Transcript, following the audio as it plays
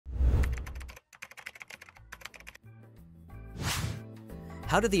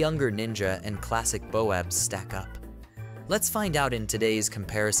How do the Unger Ninja and classic BOABs stack up? Let's find out in today's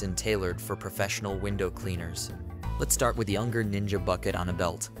comparison tailored for professional window cleaners. Let's start with the Unger Ninja bucket on a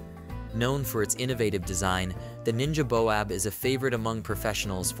belt. Known for its innovative design, the Ninja BOAB is a favorite among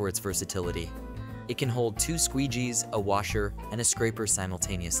professionals for its versatility. It can hold 2 squeegees, a washer, and a scraper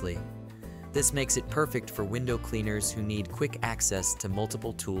simultaneously. This makes it perfect for window cleaners who need quick access to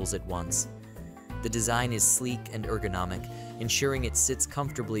multiple tools at once. The design is sleek and ergonomic, ensuring it sits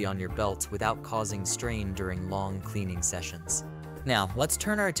comfortably on your belt without causing strain during long cleaning sessions. Now, let's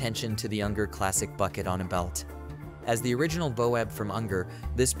turn our attention to the Unger Classic Bucket on a Belt. As the original BOAB from Unger,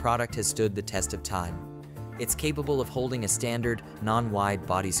 this product has stood the test of time. It's capable of holding a standard, non-wide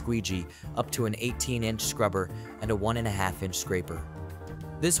body squeegee, up to an 18-inch scrubber, and a 1.5-inch scraper.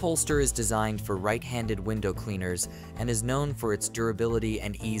 This holster is designed for right-handed window cleaners and is known for its durability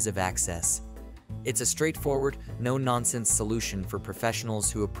and ease of access. It's a straightforward, no-nonsense solution for professionals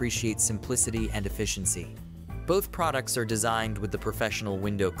who appreciate simplicity and efficiency. Both products are designed with the professional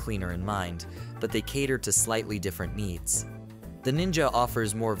window cleaner in mind, but they cater to slightly different needs. The Ninja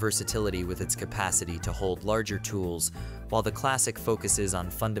offers more versatility with its capacity to hold larger tools, while the Classic focuses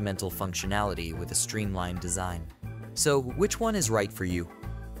on fundamental functionality with a streamlined design. So, which one is right for you?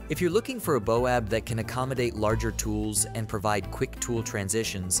 If you're looking for a BOAB that can accommodate larger tools and provide quick tool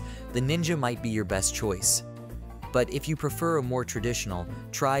transitions, the Ninja might be your best choice. But if you prefer a more traditional,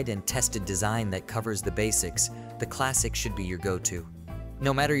 tried and tested design that covers the basics, the Classic should be your go-to.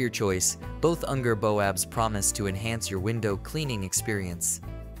 No matter your choice, both Unger BOABs promise to enhance your window cleaning experience.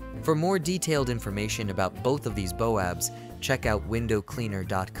 For more detailed information about both of these BOABs, check out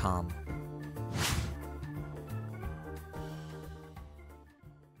windowcleaner.com.